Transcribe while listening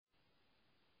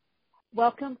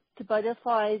Welcome to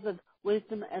Butterflies of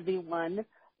Wisdom, everyone.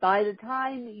 By the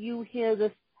time you hear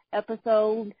this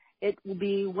episode, it will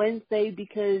be Wednesday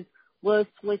because we're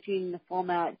switching the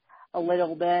format a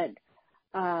little bit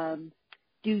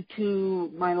due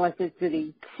to my life is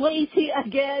getting crazy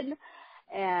again,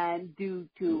 and due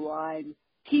to I'm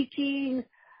teaching.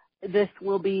 This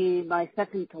will be my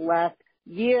second to last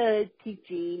year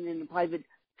teaching in a private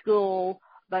school,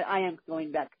 but I am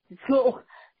going back to school,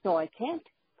 so I can't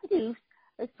produce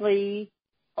a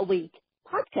 3-a-week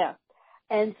podcast.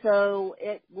 And so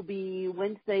it will be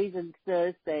Wednesdays and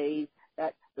Thursdays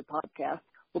that the podcast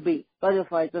will be.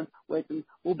 Butterflies of Wisdom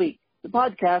will be. The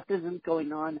podcast isn't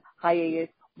going on hiatus.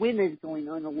 When is going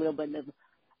on a little bit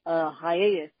of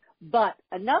hiatus. But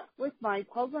enough with my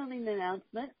programming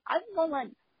announcement. I'm going to let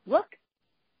Brooke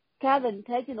Craven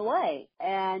take it away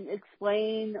and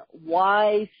explain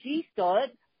why she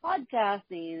started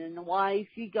podcasting and why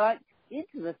she got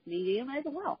into this medium as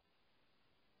well.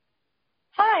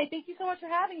 Hi, thank you so much for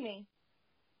having me.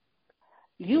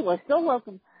 You are so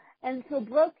welcome. And so,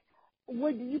 Brooke,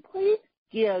 would you please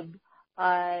give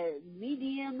a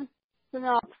medium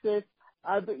synopsis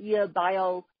of your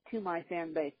bio to my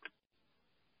fan base?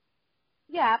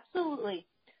 Yeah, absolutely.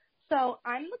 So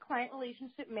I'm the client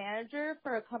relationship manager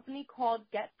for a company called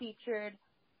Get Featured.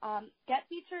 Get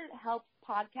Featured helps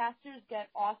podcasters get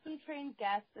awesome trained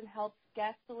guests and helps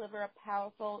guests deliver a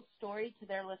powerful story to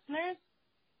their listeners.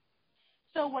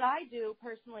 So what I do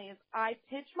personally is I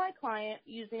pitch my client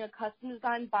using a custom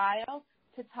designed bio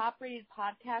to top rated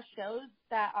podcast shows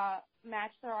that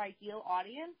match their ideal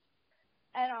audience.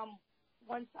 And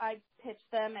once I pitch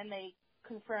them and they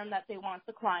confirm that they want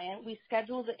the client, we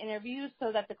schedule the interview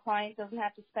so that the client doesn't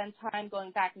have to spend time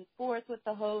going back and forth with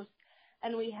the host,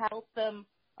 and we help them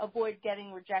avoid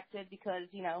getting rejected because,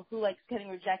 you know, who likes getting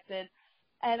rejected?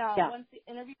 And once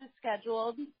the interview is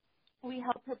scheduled, we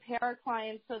help prepare our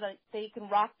clients so that they can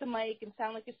rock the mic and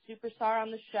sound like a superstar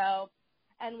on the show,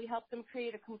 and we help them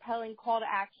create a compelling call to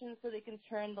action so they can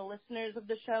turn the listeners of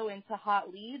the show into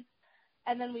hot leads.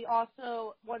 And then we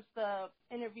also, once the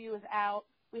interview is out,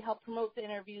 we help promote the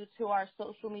interview to our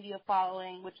social media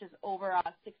following, which is over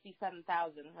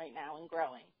 67,000 right now and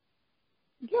growing.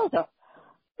 Yeah.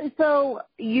 So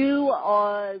you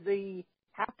are the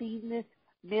happiness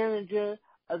manager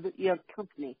of your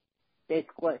company,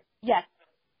 basically. Yes.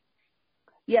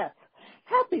 Yes.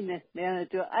 Happiness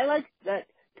manager. I like that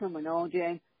terminology.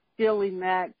 I'm stealing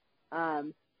that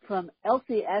from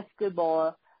Elsie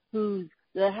Escobar, who's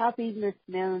the happiness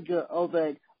manager over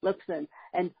at Lipson.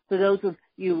 And for those of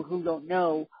you who don't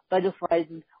know, Butterflies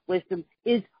and Wisdom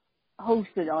is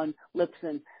hosted on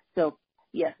Lipson. So,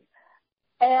 yes.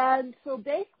 And so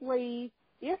basically,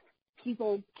 if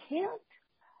people can't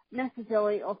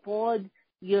necessarily afford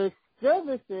your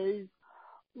services,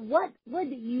 what would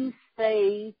you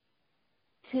say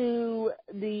to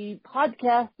the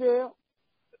podcaster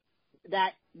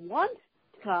that wants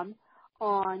to come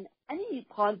on any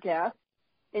podcast,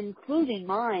 including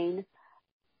mine?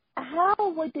 How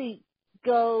would they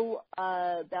go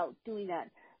about doing that?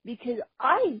 Because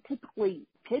I typically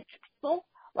pitch people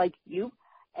like you,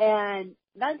 and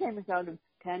 9 times out of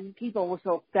 10, people were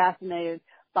so fascinated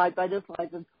by Butterflies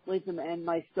of Wisdom and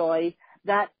my story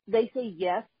that they say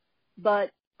yes,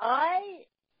 but I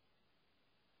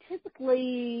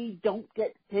typically don't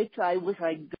get to pitch. I wish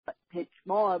I got pitched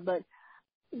more, but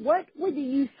what would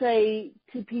you say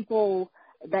to people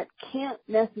that can't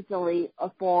necessarily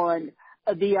afford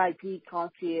a VIP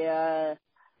concierge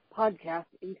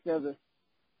podcasting service?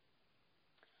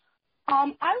 I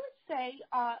would say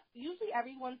usually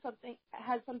everyone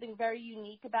has something very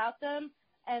unique about them,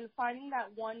 and finding that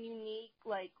one unique,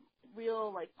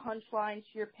 real punchline to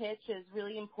your pitch is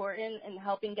really important in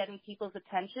helping getting people's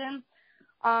attention.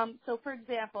 So, for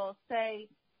example, say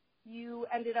you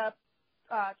ended up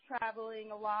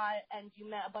traveling a lot and you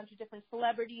met a bunch of different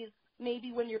celebrities.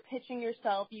 Maybe when you're pitching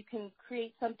yourself, you can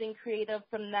create something creative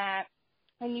from that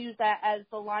and use that as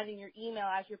the line in your email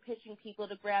as you're pitching people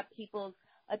to grab people's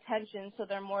attention so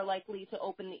they're more likely to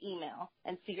open the email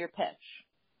and see your pitch.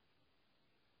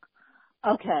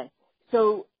 Okay.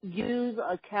 So use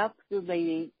a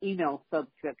captivating email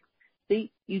subject.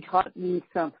 See, you taught me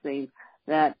something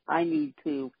that I need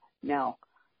to now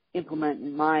implement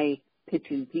in my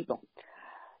pitching people.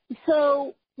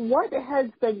 So what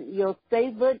has been your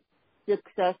favorite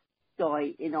success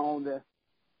story in all this?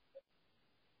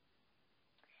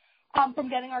 From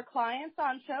getting our clients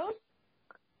on shows?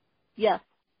 Yes.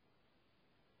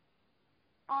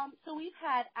 So we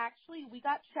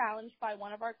got challenged by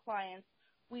one of our clients.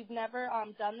 We've never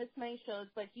done this many shows,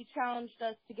 but he challenged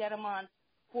us to get him on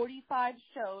 45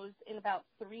 shows in about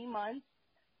 3 months,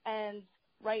 and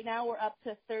right now we're up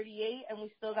to 38, and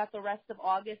we still got the rest of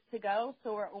August to go,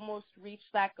 so we're almost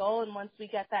reached that goal, and once we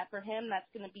get that for him, that's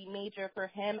going to be major for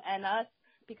him and us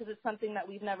because it's something that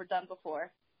we've never done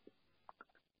before.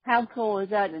 How cool is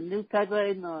that? A new feather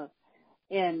in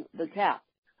the cap.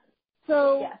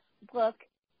 So, Yes. Brooke,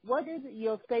 what is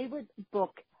your favorite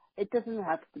book? It doesn't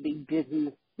have to be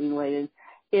business related.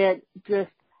 It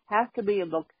just has to be a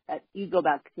book that you go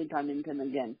back to time and time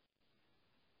again.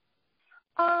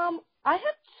 I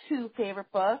have 2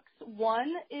 favorite books.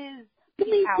 One is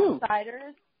Me The too.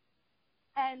 Outsiders,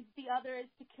 and the other is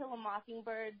To Kill a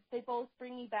Mockingbird. They both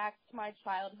bring me back to my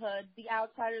childhood. The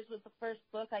Outsiders was the first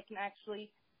book I can actually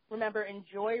remember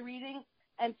enjoy reading,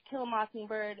 and To Kill a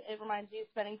Mockingbird, it reminds me of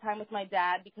spending time with my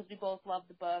dad because we both love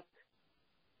the book.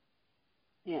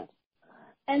 Yes.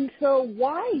 And so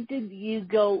why did you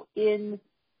go into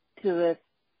this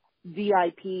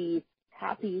VIP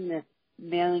happiness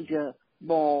manager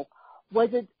role? Was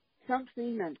it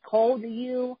something that called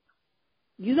you?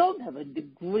 You don't have a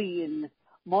degree in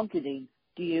marketing,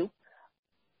 do you?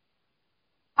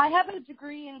 I have a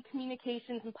degree in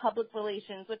communications and public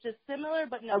relations, which is similar,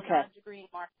 but no, Okay. not a degree in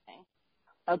marketing.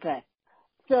 Okay.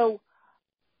 So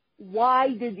why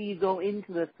did you go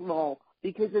into this role?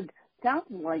 Because it sounds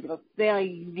like a very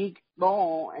unique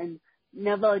role and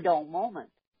never a dull moment.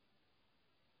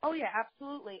 Oh, yeah,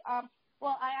 absolutely.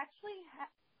 Well, I actually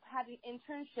had an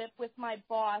internship with my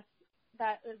boss,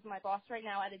 that is my boss right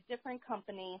now, at a different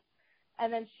company,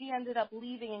 and then she ended up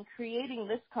leaving and creating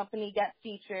this company, Get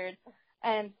Featured,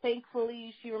 and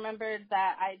thankfully she remembered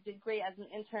that I did great as an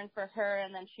intern for her,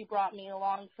 and then she brought me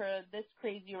along for this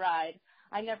crazy ride.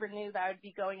 I never knew that I would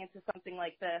be going into something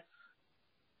like this.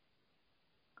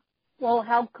 Well,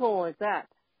 how cool is that?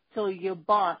 So your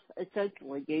boss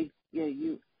essentially gave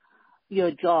you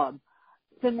your job,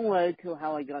 similar to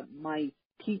how I got my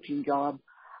teaching job.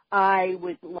 I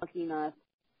was lucky enough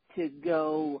to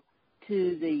go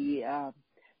to the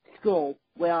school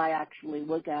where I actually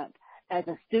work at as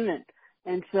a student.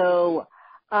 And so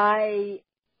I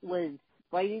was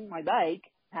riding my bike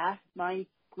past my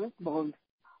principal's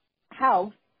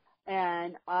house,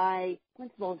 and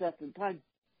principal's at the time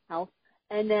house,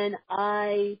 and then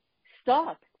I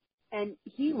stopped, and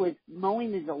he was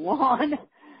mowing his lawn,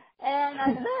 and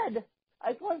I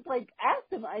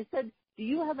asked him, I said, do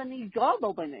you have any job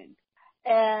openings?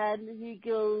 And he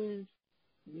goes,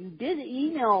 you did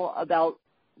email about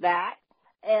that,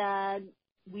 and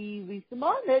we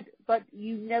responded, but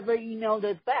you never emailed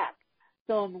us back.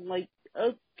 So I'm like,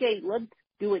 okay, let's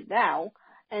do it now.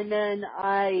 And then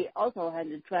I also had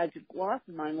a tragic loss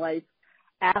in my life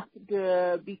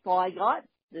before I got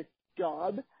this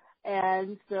job.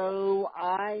 And so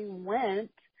I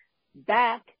went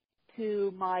back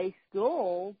to my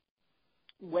school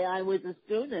where I was a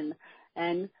student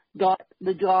and got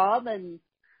the job, and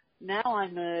now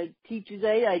I'm a teacher's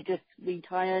aide. I just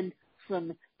retired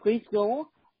from preschool,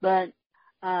 but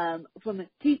from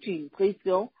teaching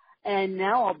preschool, and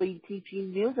now I'll be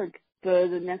teaching music for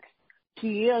the next 2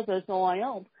 years or so, I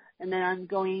hope, and then I'm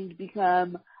going to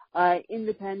become an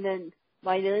independent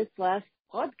writer /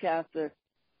 podcaster.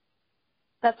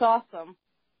 That's awesome.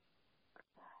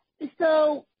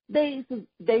 So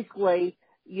basically,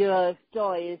 your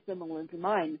story is similar to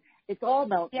mine. It's all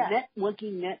about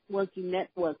networking,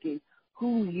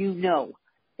 who you know.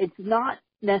 It's not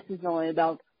necessarily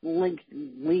about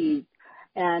LinkedIn leads,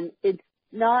 and it's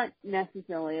not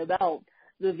necessarily about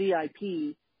the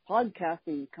VIP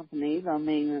podcasting companies. I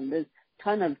mean, there's a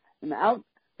ton of them out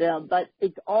there, but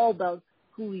it's all about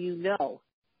who you know.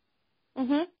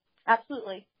 Mhm.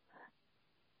 Absolutely.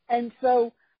 And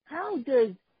so how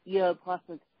does your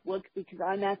process work? Because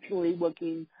I'm actually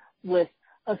working with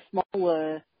a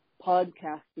smaller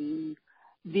podcasting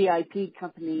VIP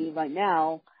company right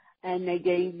now, and they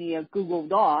gave me a Google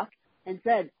Doc and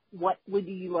said, what would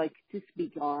you like to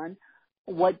speak on?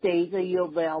 What days are you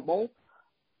available?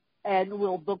 And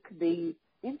we'll book the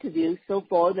interview. So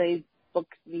far, they've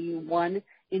booked me one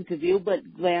interview,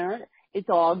 but granted, it's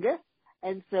August,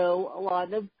 and so a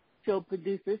lot of show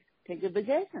producers take a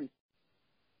vacation.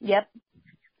 Yep.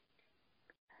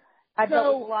 I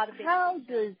dealt with a lot of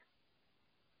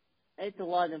it's a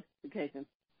lot of vacation.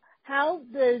 How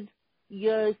does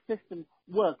your system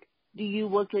work? Do you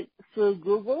work it through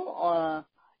Google, or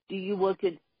do you work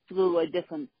it through a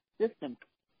different system?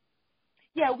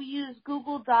 Yeah, we use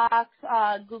Google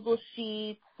Docs, Google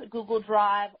Sheets, Google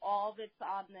Drive, all of it's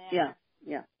on there.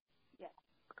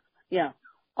 Yeah,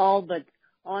 all but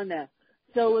on there.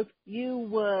 So if you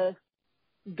were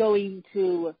going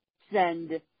to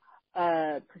send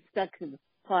a prospective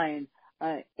client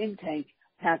intake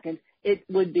packet, it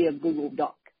would be a Google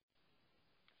Doc.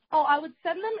 Oh, I would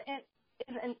send them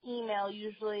in an email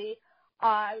usually.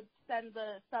 I would send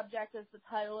the subject as the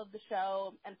title of the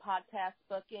show and podcast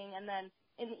booking, and then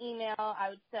in the email I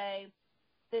would say,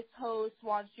 this host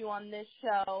wants you on this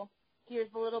show. Here's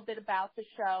a little bit about the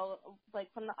show,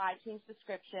 like from the iTunes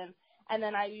description, and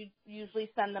then I usually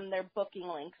send them their booking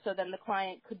link so then the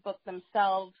client could book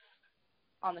themselves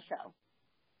on the show.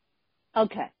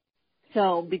 Okay.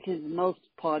 So, because most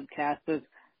podcasters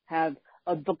have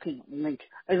a booking link,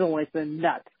 otherwise they're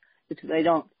nuts if they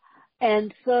don't.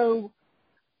 And so,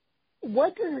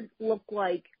 what does it look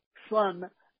like from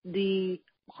the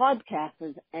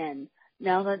podcaster's end,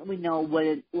 now that we know what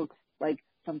it looks like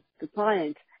from the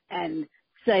clients? And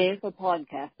say if a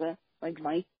podcaster, like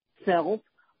myself,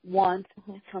 wants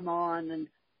to come on and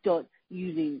start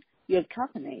using your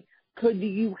company, could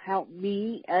you help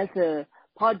me as a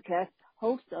podcast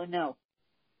host or no?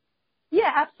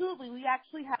 Yeah, absolutely. We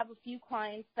actually have a few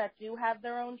clients that do have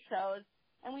their own shows,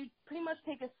 and we pretty much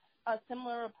take a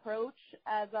similar approach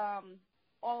as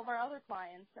all of our other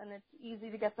clients, and it's easy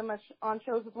to get them on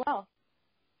shows as well.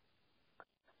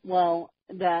 Well,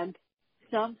 that's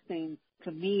something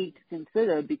for me to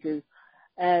consider, because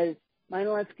as my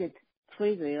life gets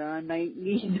crazier, I might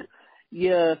need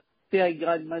your fairy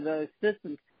godmother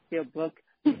assistance here, Brooke,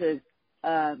 because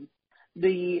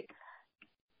the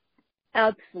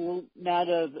absolute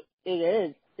matter of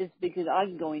it is because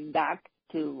I'm going back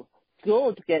to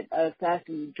school to get a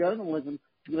fashion journalism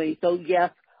degree. So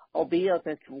yes, I'll be a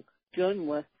fashion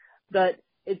journalist, but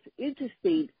it's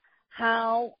interesting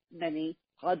how many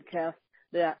podcasts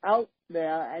there are out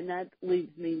there, and that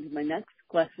leads me to my next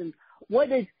question.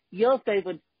 What is your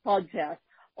favorite podcast?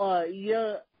 Or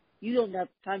you don't have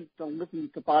time to listen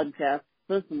to podcasts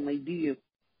personally, do you?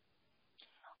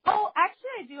 Oh, actually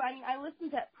I do. I mean, I listen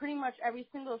to pretty much every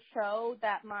single show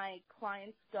that my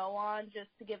clients go on just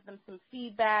to give them some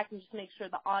feedback and just make sure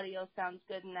the audio sounds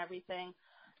good and everything.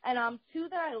 And two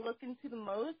that I look into the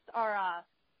most are,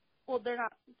 well, they're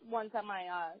not ones that my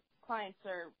clients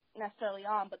are necessarily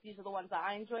on, but these are the ones that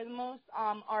I enjoy the most,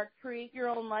 are Create Your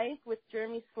Own Life with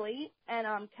Jeremy Slate and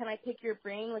Can I Pick Your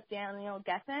Brain with Daniel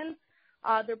Geffen.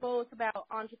 They're both about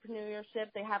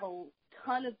entrepreneurship. They have a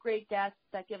ton of great guests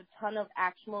that give a ton of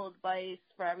actionable advice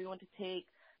for everyone to take.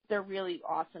 They're really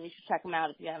awesome. You should check them out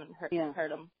if you haven't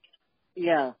heard them.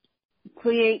 Yeah.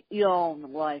 Create Your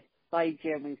Own Life by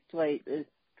Jeremy Slate is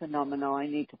phenomenal. I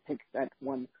need to pick that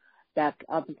one back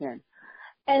up again.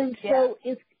 And so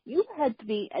if you had to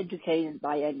be educated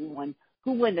by anyone,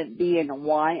 who would it be and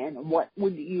why, and what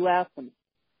would you ask them?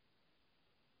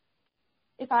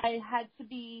 If I had to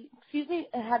be, it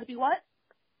had to be what?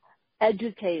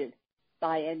 Educated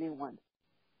by anyone.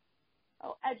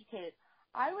 Oh, educated.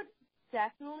 I would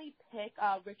definitely pick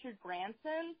Richard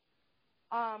Branson.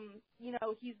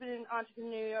 He's been an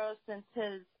entrepreneur since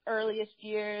his earliest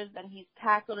years, and he's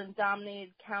tackled and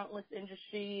dominated countless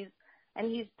industries, and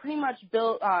he's pretty much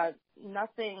built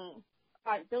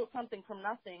something from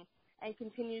nothing, and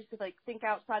continues to think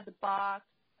outside the box.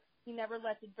 He never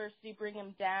lets adversity bring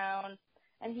him down,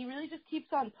 and he really just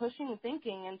keeps on pushing and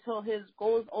thinking until his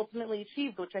goal is ultimately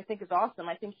achieved, which I think is awesome.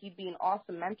 I think he'd be an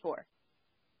awesome mentor.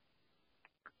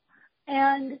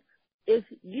 And if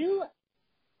you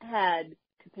had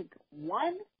to pick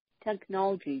one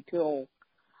technology tool,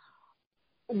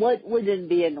 what would it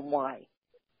be and why?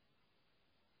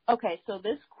 Okay, so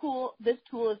this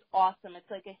tool is awesome.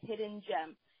 It's like a hidden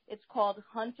gem. It's called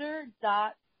Hunter.io.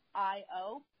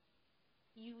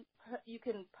 You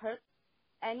can put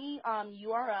any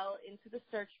URL into the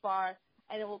search bar,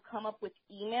 and it will come up with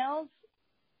emails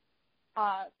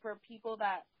for people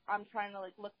that I'm trying to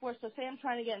look for. So say I'm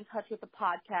trying to get in touch with a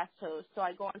podcast host. So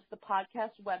I go onto the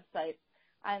podcast website,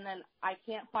 and then I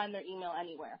can't find their email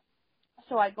anywhere.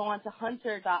 So I go onto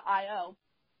Hunter.io,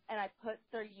 and I put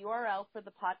their URL for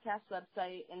the podcast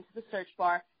website into the search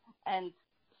bar and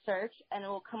search, and it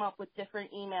will come up with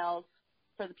different emails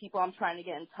for the people I'm trying to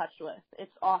get in touch with.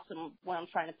 It's awesome when I'm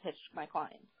trying to pitch my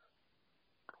clients.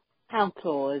 How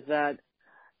cool is that?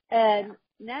 And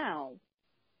now,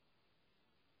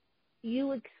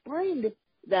 you explained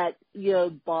that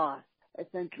your boss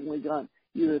essentially got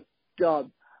you a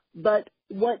job, but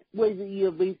what was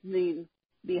your reasoning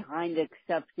behind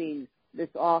accepting this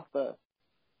offer?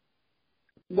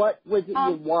 What was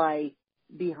your why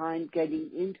behind getting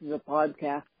into the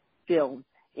podcast field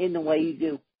in the way you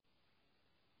do?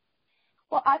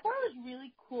 Well, I thought it was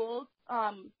really cool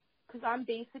because I'm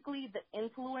basically the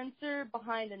influencer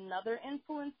behind another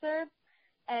influencer,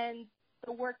 and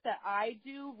the work that I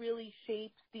do really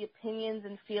shapes the opinions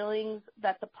and feelings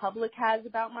that the public has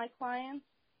about my clients.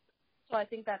 So I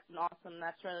think that's awesome.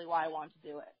 That's really why I want to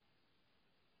do it.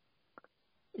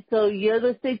 So you're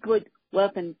the secret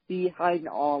weapon behind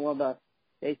all of us,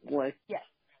 basically. Yes.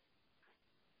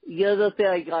 You're the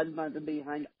fairy godmother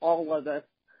behind all of us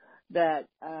that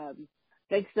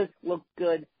makes us look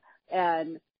good.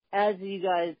 And as you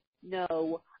guys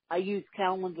know, I use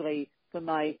Calendly for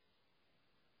my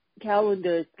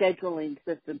calendar scheduling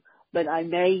system, but I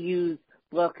may use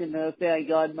Brooke and the fairy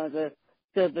godmother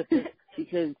services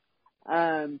because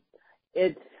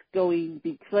it's going to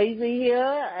be crazy here,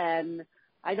 and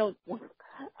I don't want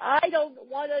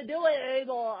to do it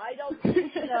anymore. I don't,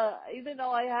 even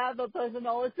though I have a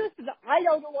personal assistant, I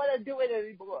don't want to do it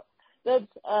anymore. That's,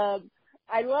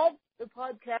 I love the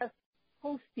podcast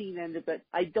hosting end of it.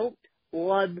 I don't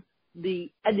love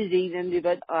the editing end of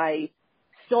it. I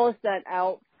source that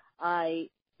out. I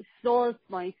source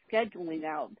my scheduling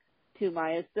out to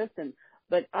my assistant,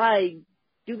 but I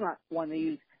do not want to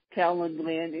use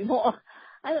Calendly anymore.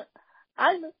 I'm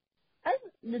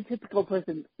the typical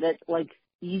person that likes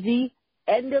easy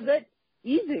end of it,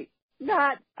 easy,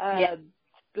 not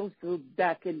goes through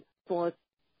back and forth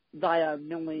via a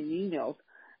million emails.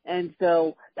 And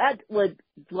so that's what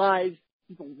drives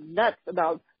people nuts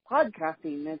about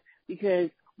podcasting, is because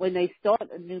when they start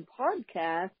a new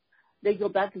podcast, they go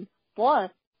back and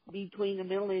forth between a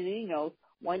million emails.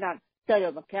 Why not set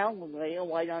up a calendar, or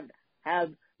why not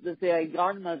have the fairy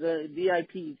godmother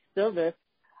VIP service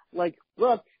like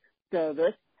Brooke's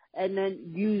service, and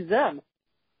then use them?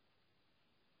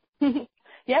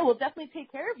 Yeah, we'll definitely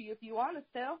take care of you if you want us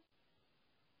to.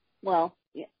 Well,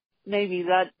 yeah, maybe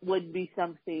that would be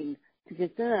something to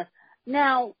consider.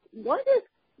 Now, what if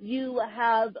you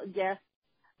have a guest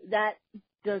that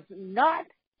does not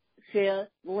share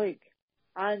the link?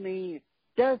 I mean,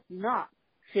 does not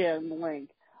share the link.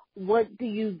 What do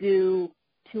you do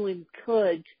to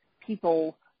encourage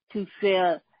people to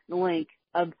share the link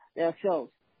of their shows?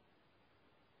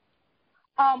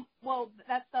 Well,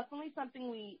 that's definitely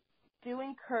something we do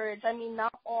encourage. I mean,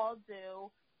 not all do,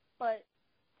 but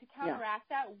to counteract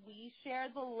that, we share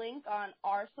the link on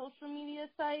our social media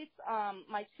sites.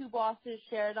 My two bosses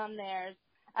shared on theirs,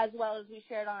 as well as we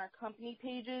shared on our company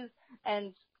pages.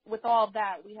 And with all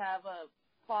that, we have a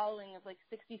following of like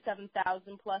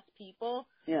 67,000 plus people.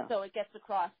 Yeah. So it gets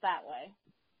across that way.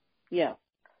 Yeah.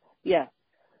 Yeah.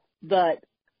 But,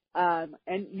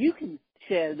 and you can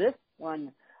share this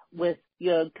one with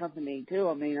your company too.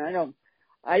 I mean, I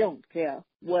don't care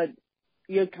what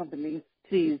your company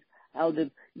sees out of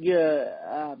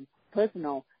your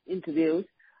personal interviews.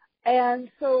 And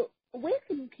so where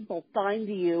can people find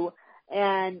you,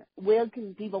 and where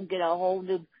can people get a hold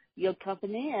of your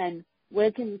company, and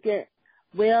where people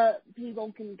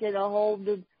can get a hold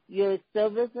of your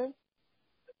services?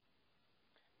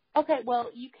 Okay, well,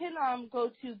 you can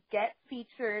go to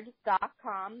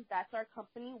getfeatured.com. That's our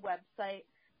company website.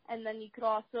 And then you could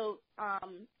also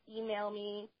email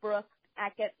me, Brooke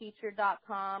at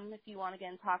getfeatured.com, if you want to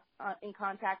get in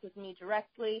contact with me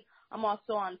directly. I'm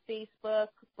also on Facebook,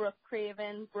 Brooke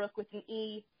Craven, Brooke with an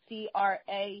E,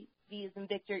 C-R-A-V as in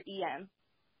Victor, E-N.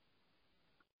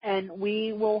 And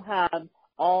we will have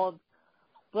all of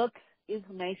Brooke's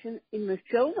information in the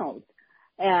show notes.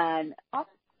 And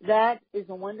that is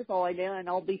a wonderful idea, and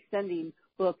I'll be sending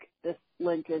Brooke this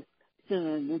link as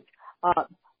soon as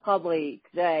probably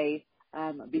today,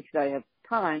 because I have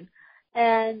time.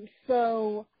 And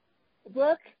so,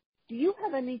 Brooke, do you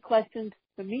have any questions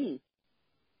for me?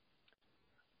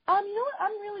 You know what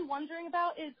I'm really wondering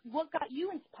about is what got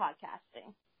you into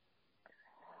podcasting?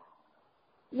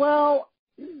 Well,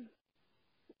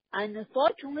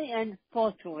 unfortunately and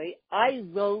fortunately, I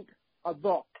wrote a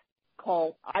book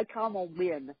called I,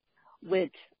 Win,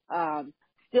 which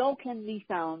still can be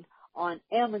found on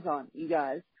Amazon, you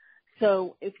guys.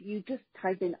 So if you just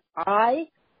type in I,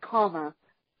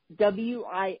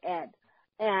 W-I-N,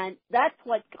 and that's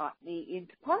what got me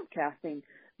into podcasting,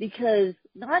 because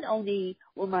not only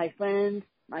were my friends,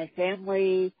 my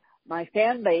family, my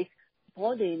fan base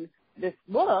supporting this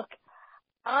book,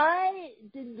 I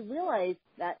didn't realize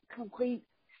that complete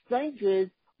strangers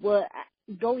were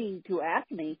going to ask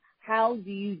me, how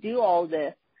do you do all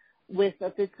this with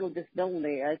a physical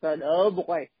disability? I thought, oh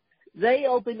boy, they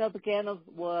opened up a can of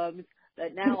worms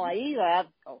that now I either have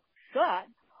to shut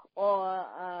or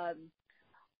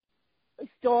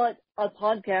start a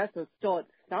podcast or start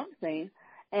something.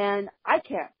 And I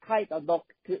can't type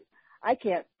to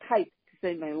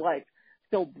save my life.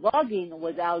 So blogging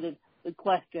was out of the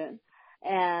question.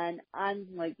 And I'm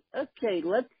like, okay,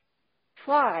 let's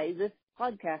try this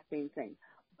podcasting thing.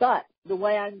 But the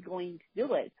way I'm going to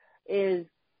do it is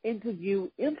interview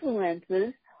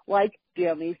influencers like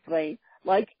Jeremy Slade,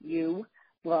 like you,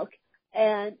 Brooke,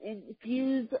 and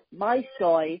infuse my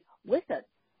story with it.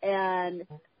 And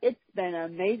it's been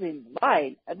an amazing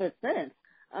ride ever since.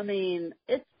 I mean,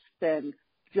 it's been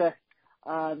just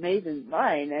an amazing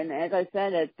ride. And as I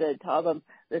said at the top of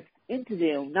this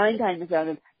interview, 9 times out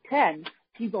of 10,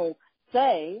 people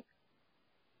say,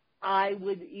 I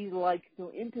would either like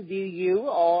to interview you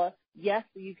or, yes,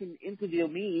 you can interview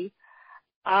me.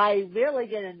 I rarely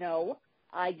get a no.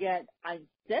 I'm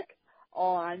sick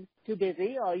or I'm too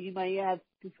busy or you may have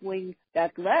to swing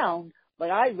back around,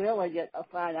 but I rarely get a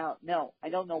flat out no. I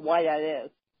don't know why that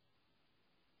is.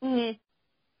 Mm-hmm.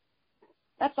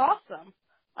 That's awesome.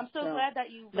 I'm so glad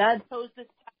that you chose this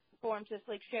platform to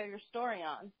share your story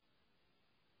on.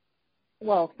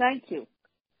 Well, thank you.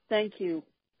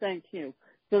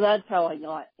 So that's how I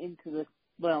got into this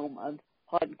realm of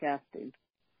podcasting.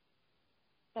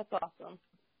 That's awesome.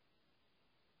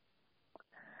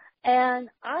 And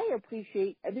I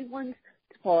appreciate everyone's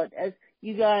support as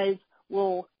you guys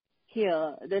will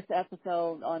hear this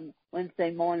episode on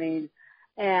Wednesday morning.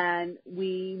 And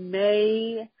we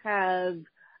may have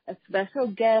a special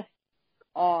guest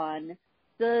on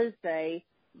Thursday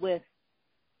with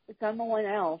someone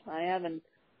else. I haven't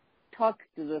talked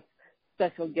to this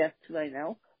special guest right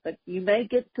now, but you may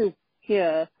get to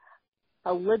hear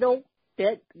a little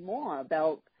bit more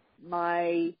about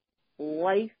my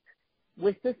life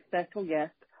with the special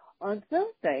guest on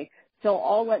Thursday. So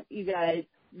I'll let you guys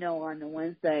know on the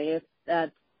Wednesday if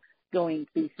that's going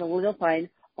to be solidified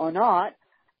or not.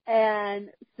 And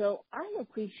so I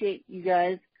appreciate you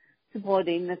guys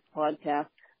supporting this podcast.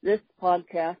 This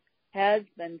podcast has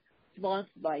been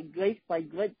sponsored by Grace by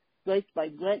Grit. Grace by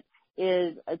Grit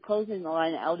is a clothing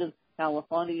line out of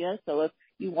California. So if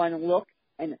you want to look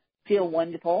and feel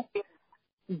wonderful,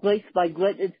 Grace by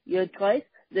Grit is your choice.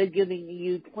 They're giving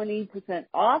you 20%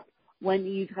 off when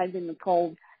you type in the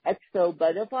code EXO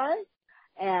Butterflies.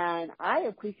 And I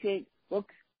appreciate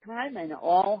Brooke's time and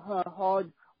all her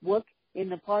hard work in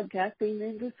the podcasting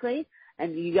industry.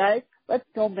 And you guys, let's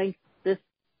go make this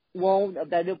world a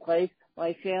better place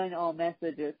by sharing our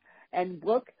messages. And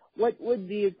Brooke, what would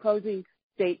be your closing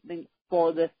statement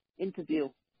for this interview?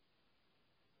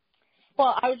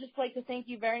 Well, I would just like to thank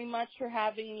you very much for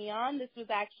having me on. This was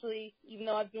actually, even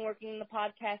though I've been working in the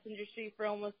podcast industry for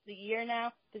almost a year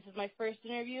now, this is my first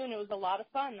interview, and it was a lot of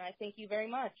fun. I thank you very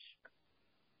much.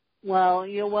 Well,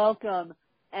 you're welcome.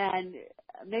 And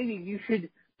maybe you should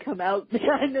come out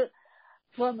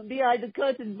from behind the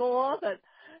curtain more often.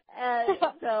 And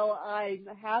so I'm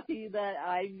happy that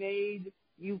I made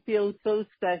you feel so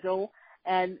special,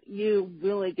 and you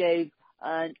really gave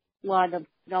a lot of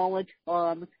knowledge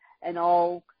and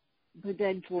I'll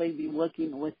potentially be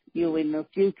working with you in the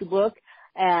future, Brooke.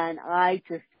 And I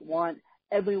just want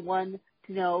everyone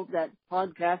to know that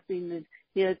podcasting is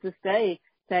here to stay.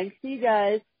 Thanks to you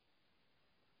guys.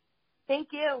 Thank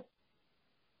you.